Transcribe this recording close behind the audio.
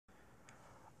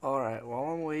Alright,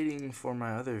 while I'm waiting for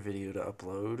my other video to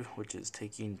upload, which is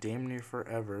taking damn near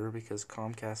forever because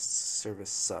Comcast's service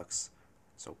sucks.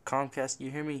 So Comcast,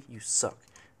 you hear me? You suck.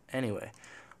 Anyway,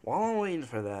 while I'm waiting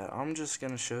for that, I'm just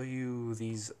going to show you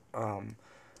these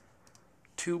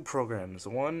two programs.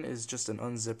 One is just an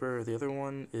unzipper, the other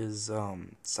one is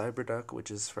cyberduck,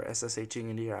 which is for SSHing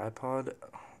into your iPod.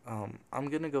 I'm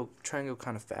going to try and go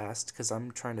kind of fast because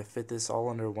I'm trying to fit this all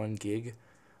under 1 gig.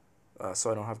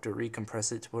 So I don't have to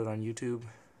recompress it to put it on YouTube.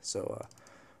 So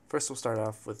first we'll start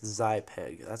off with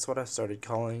Zipeg. That's what I started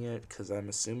calling it because I'm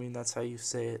assuming that's how you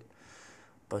say it.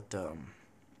 But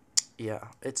yeah,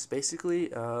 it's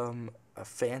basically a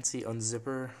fancy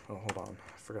unzipper. Oh, hold on,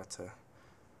 I forgot to.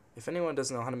 If anyone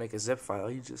doesn't know how to make a zip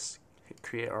file, you just hit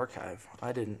create archive.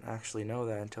 I didn't actually know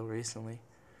that until recently.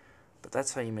 But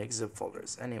that's how you make zip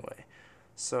folders. Anyway,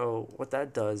 so what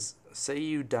that does, say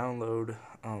you download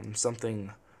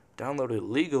something. Download it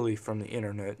legally from the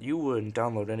internet. You wouldn't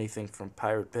download anything from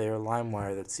Pirate Bay or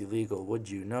LimeWire that's illegal, would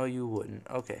you? No, you wouldn't.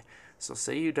 Okay, so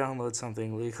say you download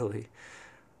something legally,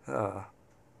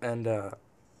 and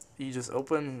you just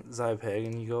open Zipeg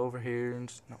and you go over here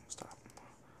and no, stop.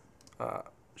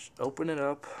 Open it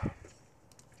up,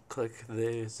 click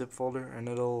the zip folder, and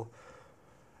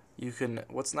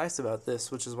what's nice about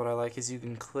this, which is what I like, is you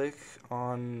can click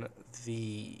on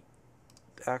the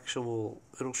it'll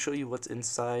show you what's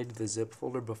inside the zip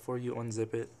folder before you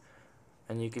unzip it,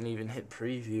 and you can even hit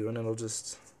preview and it'll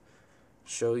just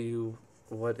show you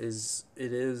what it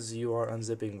is you are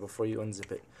unzipping before you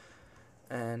unzip it.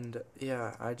 And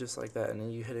yeah, I just like that. And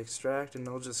then you hit extract and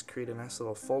it'll just create a nice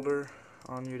little folder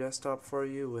on your desktop for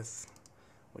you with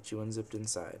what you unzipped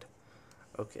inside.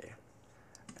 Okay,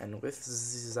 and with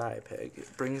Zipeg,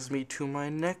 it brings me to my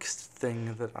next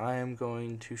thing that I am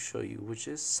going to show you, which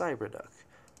is cyberduck.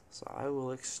 So I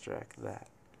will extract that.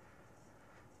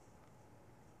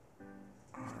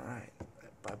 Alright,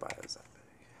 bye-bye Zipeg.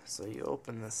 So you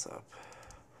open this up.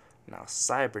 Now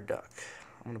cyberduck,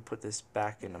 I'm going to put this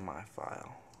back into my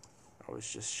file. I was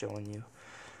just showing you.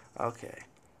 Okay,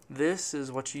 this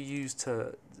is what you use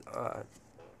to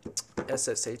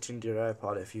SSH into your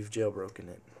iPod if you've jailbroken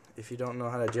it. If you don't know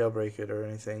how to jailbreak it or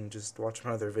anything, just watch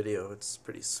my other video. It's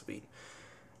pretty sweet.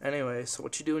 Anyway, so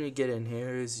what you do when you get in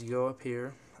here is you go up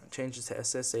here, change it to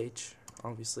SSH,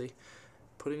 obviously.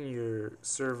 Put in your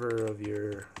server of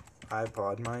your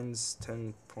iPod. Mine's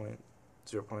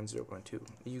 10.0.0.2.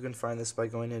 You can find this by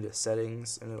going into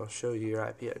settings and it'll show you your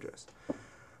IP address.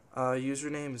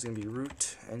 Username is going to be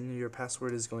root and your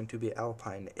password is going to be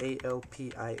Alpine,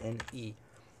 A-L-P-I-N-E.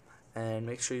 And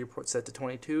make sure your port's set to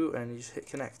 22 and you just hit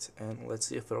connect and let's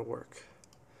see if it'll work.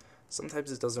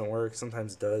 Sometimes it doesn't work,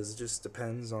 sometimes it does. It just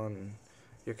depends on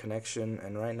your connection,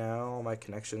 and right now my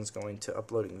connection is going to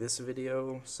uploading this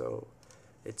video, so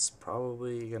it's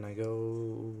probably gonna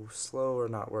go slow or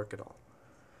not work at all.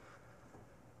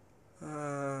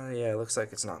 Yeah, it looks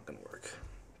like it's not gonna work.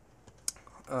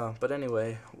 But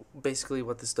anyway, basically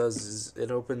what this does is it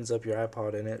opens up your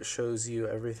iPod and it shows you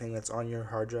everything that's on your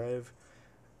hard drive,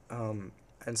 and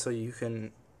so you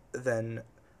can then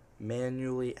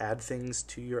manually add things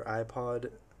to your iPod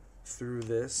through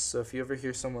this. So if you ever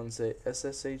hear someone say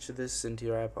SSH this into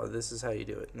your iPod, this is how you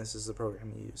do it, and this is the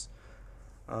program you use.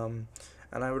 And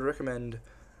I would recommend,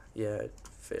 yeah, it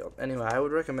failed. Anyway, I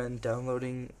would recommend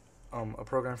downloading a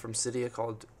program from Cydia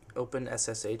called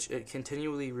OpenSSH. It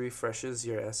continually refreshes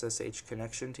your SSH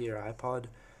connection to your iPod.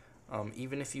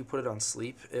 Even if you put it on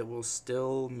sleep, it will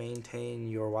still maintain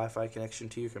your Wi-Fi connection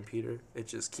to your computer. It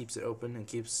just keeps it open and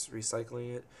keeps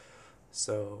recycling it.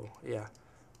 So yeah,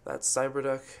 that's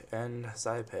cyberduck and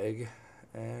Zipeg,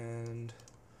 and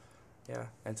yeah,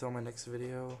 until my next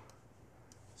video,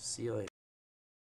 see you later.